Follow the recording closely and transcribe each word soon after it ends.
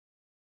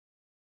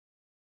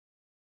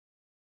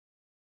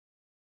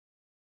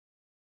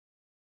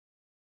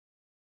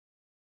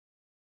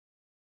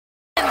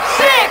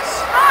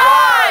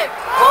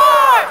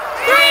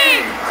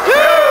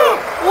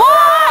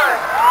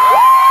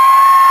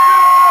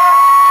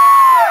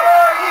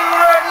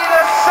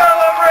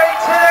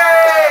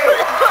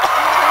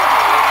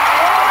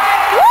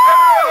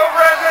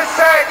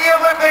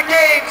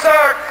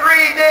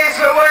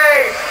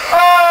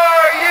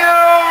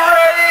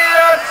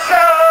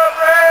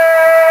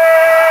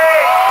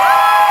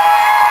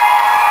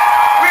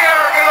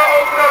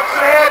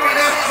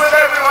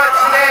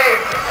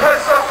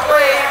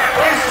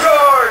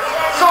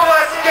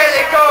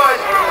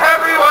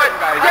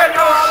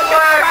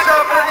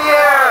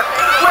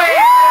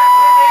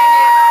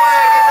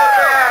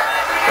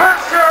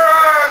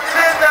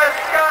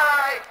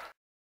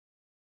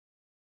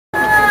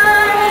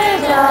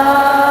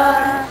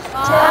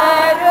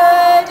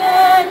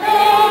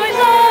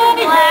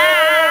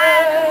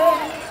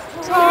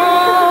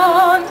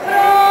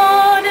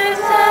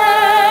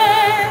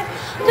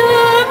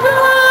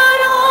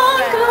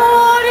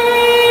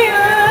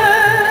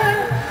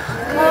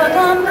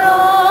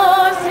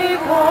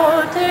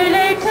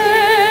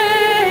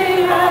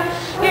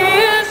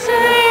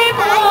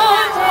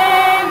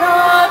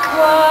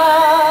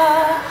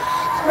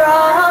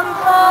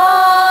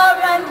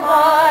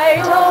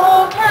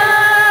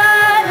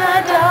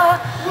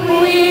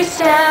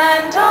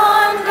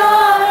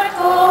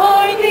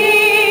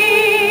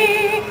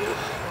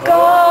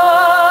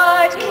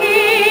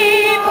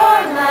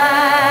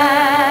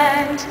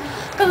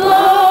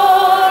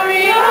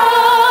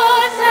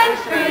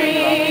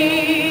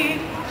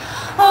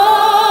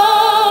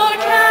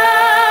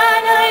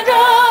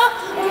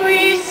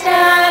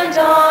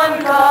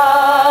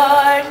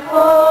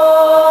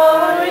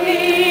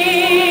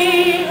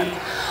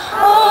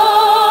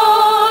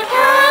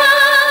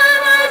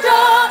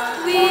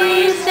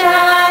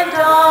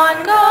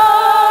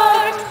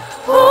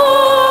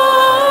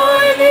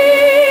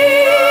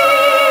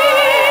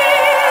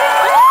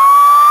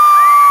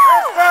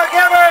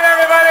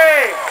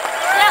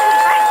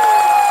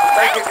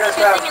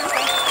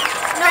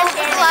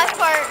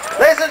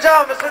and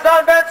gentlemen, Mr.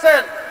 Don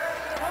Benson.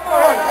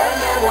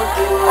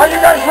 Are you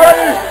guys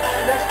ready?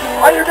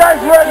 Are you guys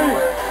ready?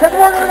 Because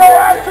we're going to go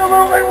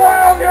absolutely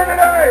wild here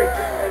today.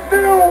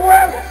 New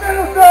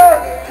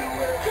Westminster.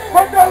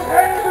 Put those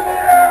hands in the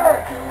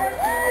air.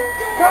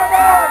 Come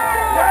on,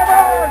 come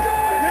on.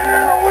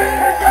 Here we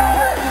go.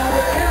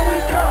 Here we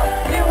go.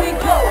 Here we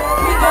go.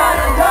 We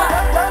gotta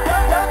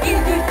rock.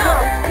 Easy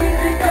come,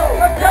 easy go.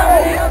 Let's go.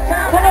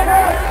 Come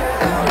on.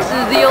 This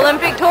is the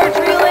Olympic torch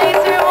relay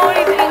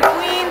ceremony in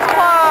Queen's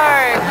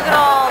Park. Look at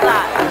all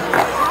that.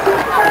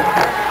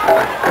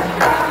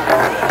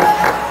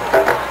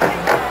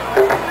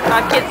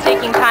 Got kids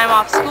taking time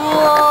off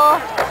school,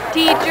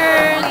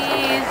 teachers.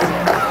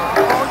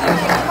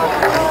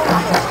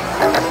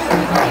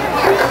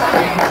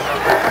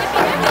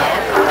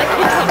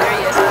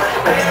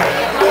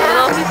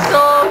 He's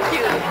so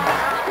cute.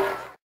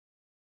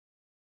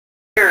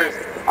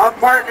 Of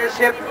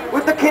partnership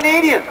with the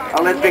Canadian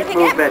Olympic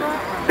movement.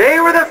 They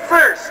were the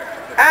first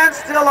and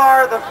still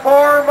are the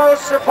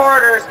foremost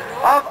supporters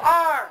of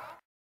our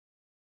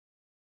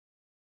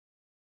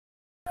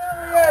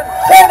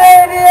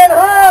Canadian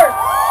heart.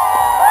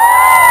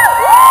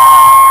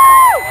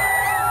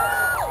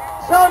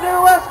 So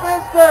New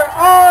Westminster,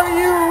 are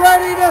you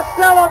ready to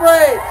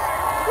celebrate?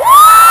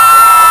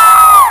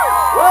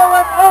 Well,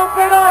 with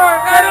open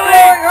arms and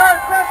glowing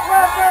hearts, let's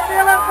welcome the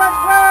Olympic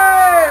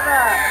flame!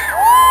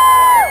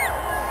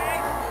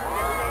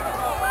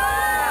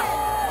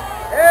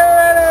 Here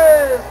it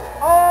is,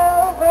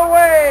 all the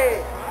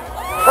way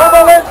from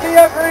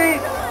Olympia,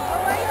 Greece,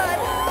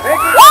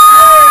 making its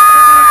way to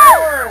the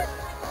doors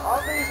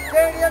of the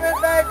stadium in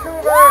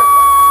Vancouver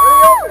for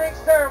the opening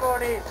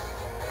ceremony.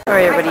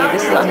 Alright everybody,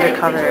 this is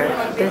undercover.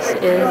 This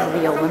is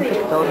the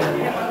Olympic building.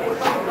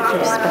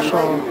 There's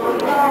special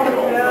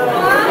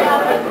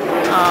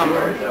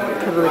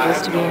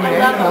privileges to be in here.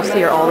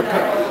 Mostly all the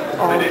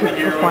people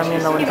performing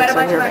in the Olympics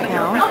are here right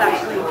now. And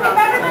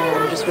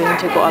I'm just waiting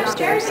to go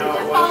upstairs.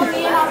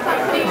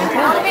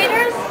 Okay.